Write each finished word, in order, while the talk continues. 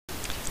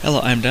Hello,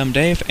 I'm Dumb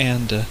Dave,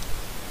 and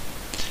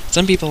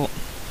some people,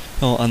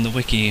 well, on the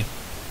wiki,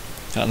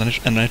 on the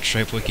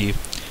Nitrostripe wiki,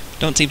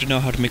 don't seem to know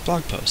how to make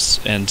blog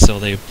posts, and so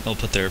they'll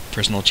put their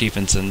personal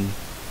achievements in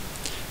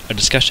a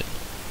discussion.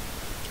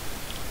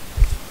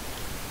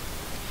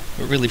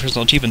 But really,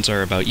 personal achievements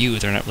are about you,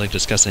 they're not really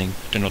discussing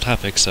general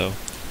topics, so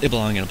they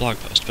belong in a blog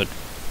post, but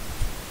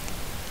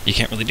you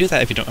can't really do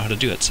that if you don't know how to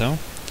do it, so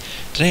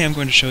today I'm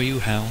going to show you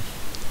how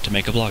to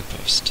make a blog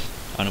post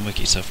on a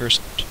wiki. So first,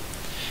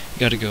 you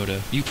gotta go to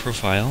View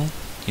Profile,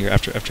 here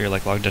after you're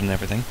like logged in and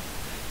everything.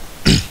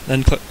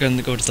 Then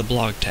go to the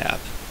Blog tab.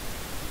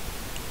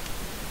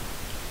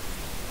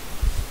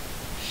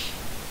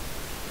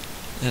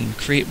 Then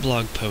Create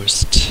Blog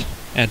Post,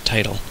 add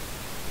title.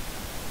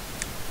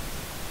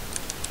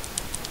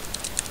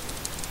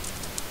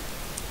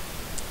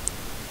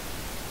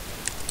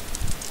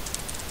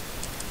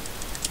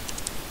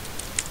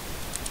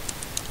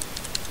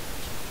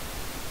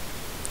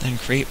 Then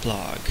create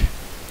blog.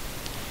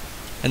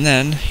 And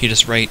then you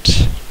just write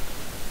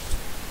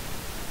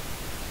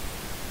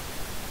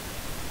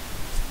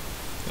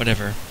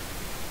whatever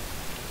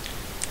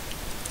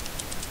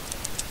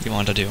you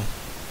want to do.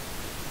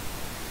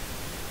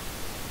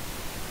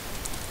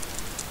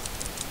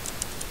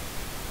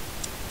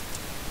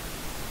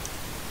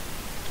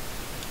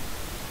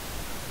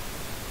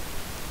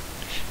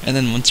 And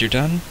then once you're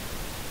done,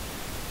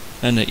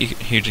 then you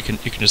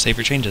can just save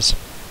your changes.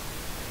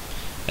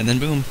 And then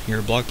boom,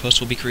 your blog post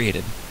will be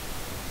created.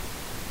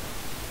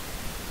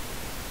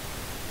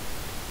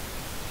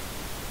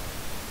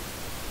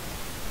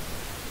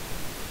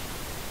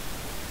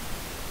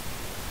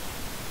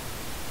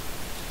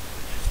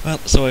 Well,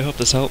 so I hope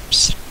this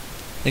helps.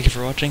 Thank you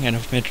for watching, and I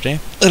hope you made your day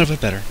a little bit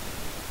better.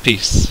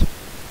 Peace.